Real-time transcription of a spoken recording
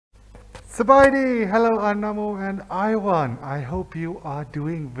Sabadi, hello Annamu and Iwan. I hope you are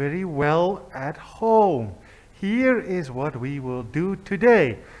doing very well at home. Here is what we will do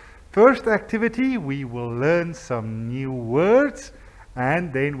today. First activity, we will learn some new words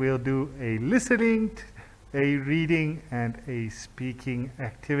and then we'll do a listening, a reading and a speaking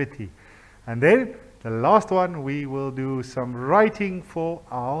activity. And then the last one, we will do some writing for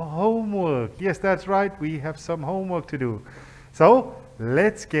our homework. Yes, that's right, we have some homework to do. So,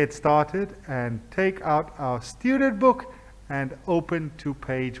 let's get started and take out our student book and open to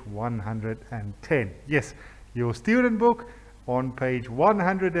page 110. Yes, your student book on page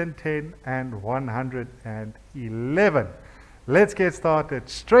 110 and 111. Let's get started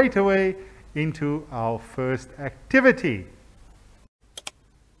straight away into our first activity.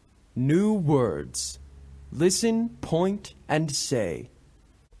 New words. Listen, point, and say.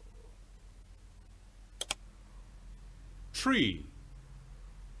 Tree,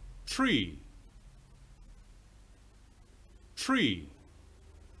 tree, tree.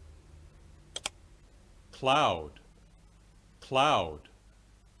 Cloud, cloud,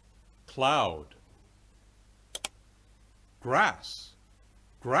 cloud. Grass,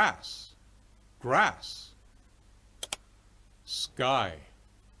 grass, grass. Sky,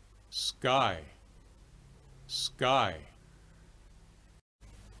 sky, sky.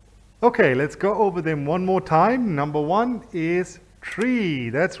 Okay, let's go over them one more time. Number one is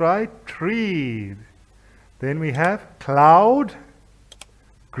tree. That's right, tree. Then we have cloud,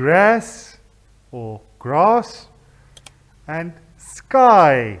 grass or grass, and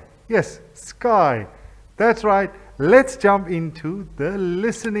sky. Yes, sky. That's right. Let's jump into the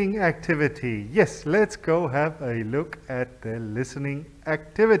listening activity. Yes, let's go have a look at the listening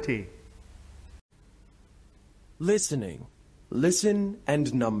activity. Listening. Listen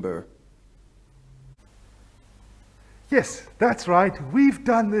and number. Yes, that's right. We've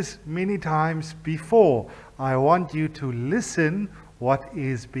done this many times before. I want you to listen what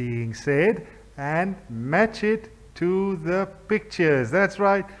is being said and match it to the pictures. That's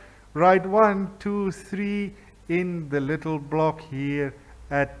right. Write 1, 2, 3 in the little block here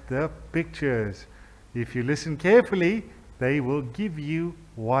at the pictures. If you listen carefully, they will give you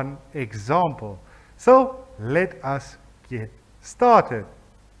one example. So, let us get started.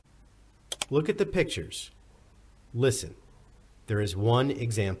 Look at the pictures. Listen. There is one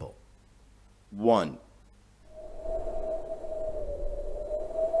example. 1.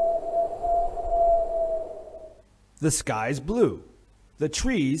 The sky's blue. The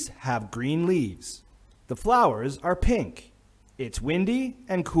trees have green leaves. The flowers are pink. It's windy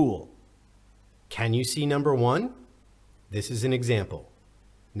and cool. Can you see number 1? This is an example.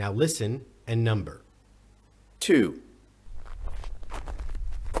 Now listen and number. 2.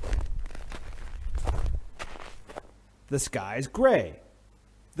 The sky's gray.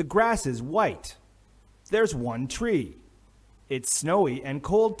 The grass is white. There's one tree. It's snowy and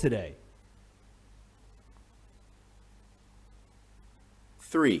cold today.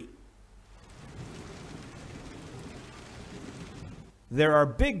 3. There are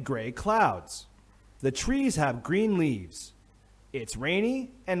big gray clouds. The trees have green leaves. It's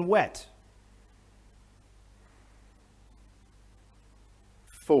rainy and wet.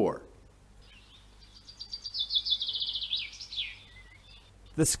 4.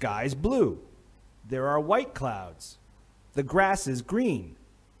 The sky's blue. There are white clouds. The grass is green.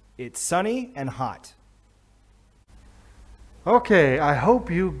 It's sunny and hot. Okay, I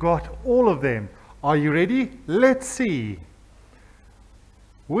hope you got all of them. Are you ready? Let's see.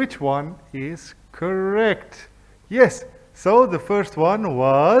 Which one is correct? Yes, so the first one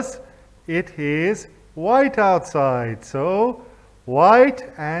was, it is white outside. So, white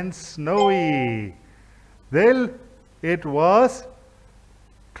and snowy. Then it was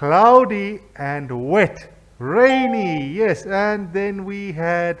cloudy and wet. Rainy, yes. And then we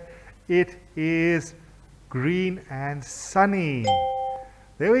had, it is green and sunny.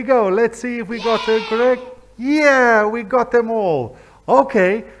 There we go. Let's see if we got them correct. Yeah, we got them all.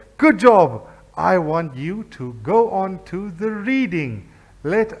 Okay, good job. I want you to go on to the reading.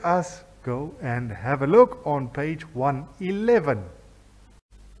 Let us go and have a look on page 111.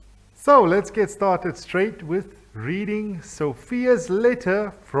 So let's get started straight with reading Sophia's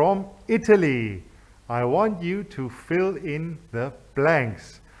letter from Italy. I want you to fill in the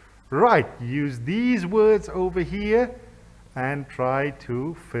blanks. Right, use these words over here and try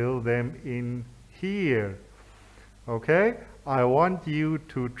to fill them in here. Okay, I want you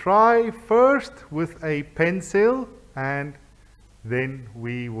to try first with a pencil and then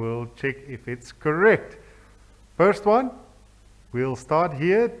we will check if it's correct. First one, we'll start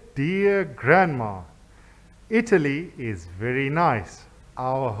here. Dear Grandma, Italy is very nice.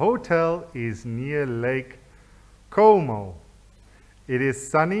 our hotel is near Lake Como. It is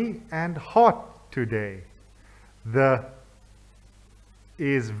sunny and hot today. The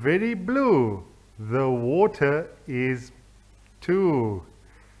is very blue. The water is too.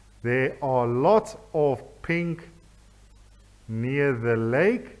 There are lots of pink near the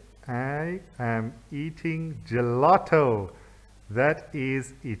lake. I am eating gelato. That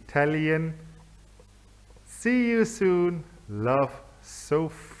is Italian. See you soon. Love,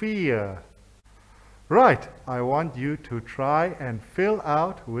 Sophia. Right, I want you to try and fill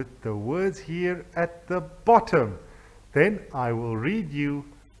out with the words here at the bottom. Then I will read you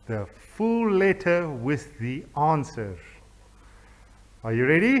the full letter with the answer. Are you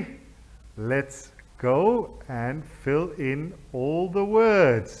ready? Let's go and fill in all the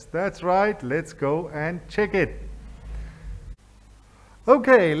words. That's right, let's go and check it.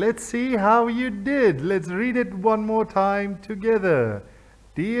 Okay, let's see how you did. Let's read it one more time together.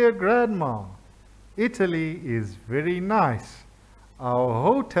 Dear Grandma, Italy is very nice. Our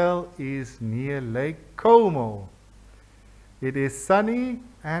hotel is near Lake Como. It is sunny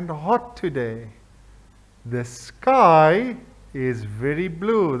and hot today. The sky is very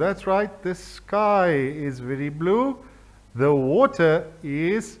blue. That's right, the sky is very blue. The water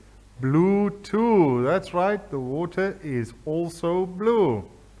is blue too. That's right, the water is also blue.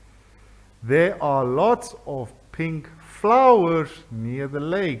 There are lots of pink flowers near the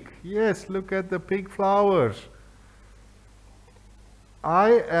lake. Yes, look at the pink flowers.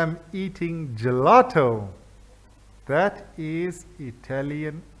 I am eating gelato. That is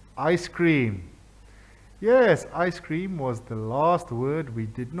Italian ice cream. Yes, ice cream was the last word we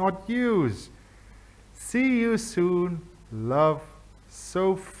did not use. See you soon. Love,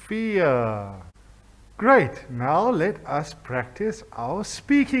 Sophia. Great. Now let us practice our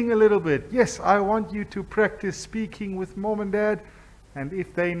speaking a little bit. Yes, I want you to practice speaking with mom and dad. And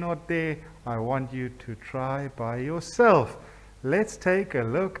if they're not there, I want you to try by yourself. Let's take a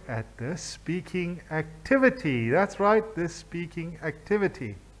look at the speaking activity. That's right, the speaking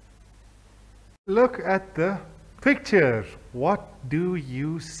activity. Look at the picture. What do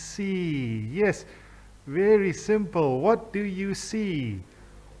you see? Yes, very simple. What do you see?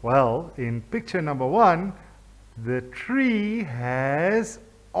 Well, in picture number 1, the tree has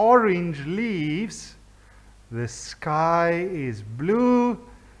orange leaves. The sky is blue.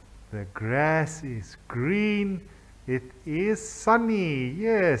 The grass is green. It is sunny.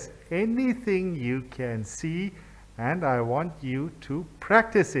 Yes, anything you can see, and I want you to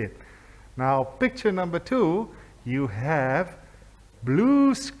practice it. Now, picture number 2, you have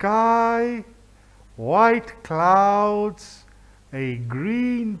blue sky, white clouds, a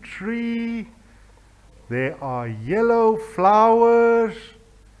green tree. There are yellow flowers.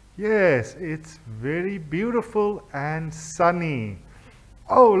 Yes, it's very beautiful and sunny.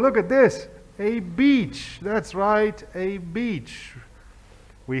 Oh, look at this. A beach. That's right, a beach.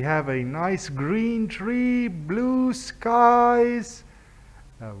 We have a nice green tree, blue skies,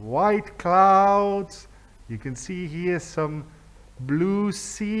 white clouds. You can see here some blue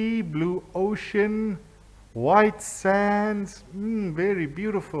sea, blue ocean, white sands. Very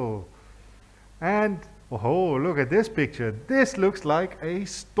beautiful. And oh, look at this picture. This looks like a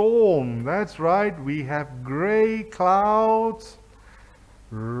storm. That's right, we have gray clouds,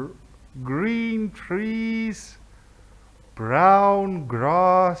 green trees, brown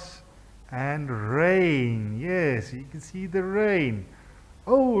grass, and rain. Yes, you can see the rain.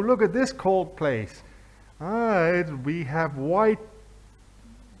 Oh, look at this cold place. We have white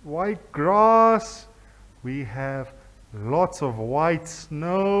grass, we have lots of white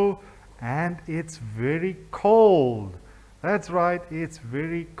snow, and it's very cold. That's right, it's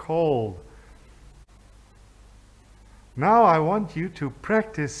very cold. Now I want you to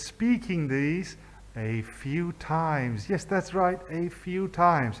practice speaking these a few times. Yes, that's right, a few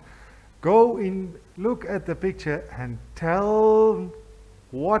times. Go in, look at the picture and tell,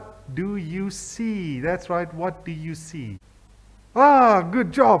 what do you see? That's right, what do you see?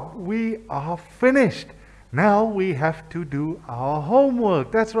 Good job. We are finished. Now we have to do our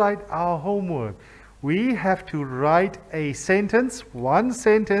homework. That's right, our homework. We have to write a sentence, one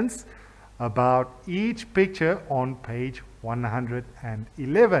sentence, about each picture on page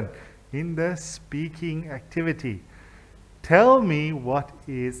 111 in the speaking activity. Tell me what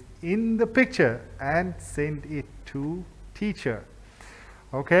is in the picture and send it to teacher.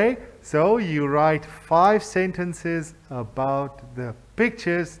 Okay, so you write 5 sentences about the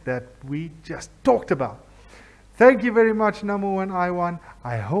pictures that we just talked about. Thank you very much, Namu and Iwan.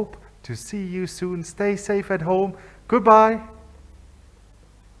 I hope to see you soon. Stay safe at home. Goodbye.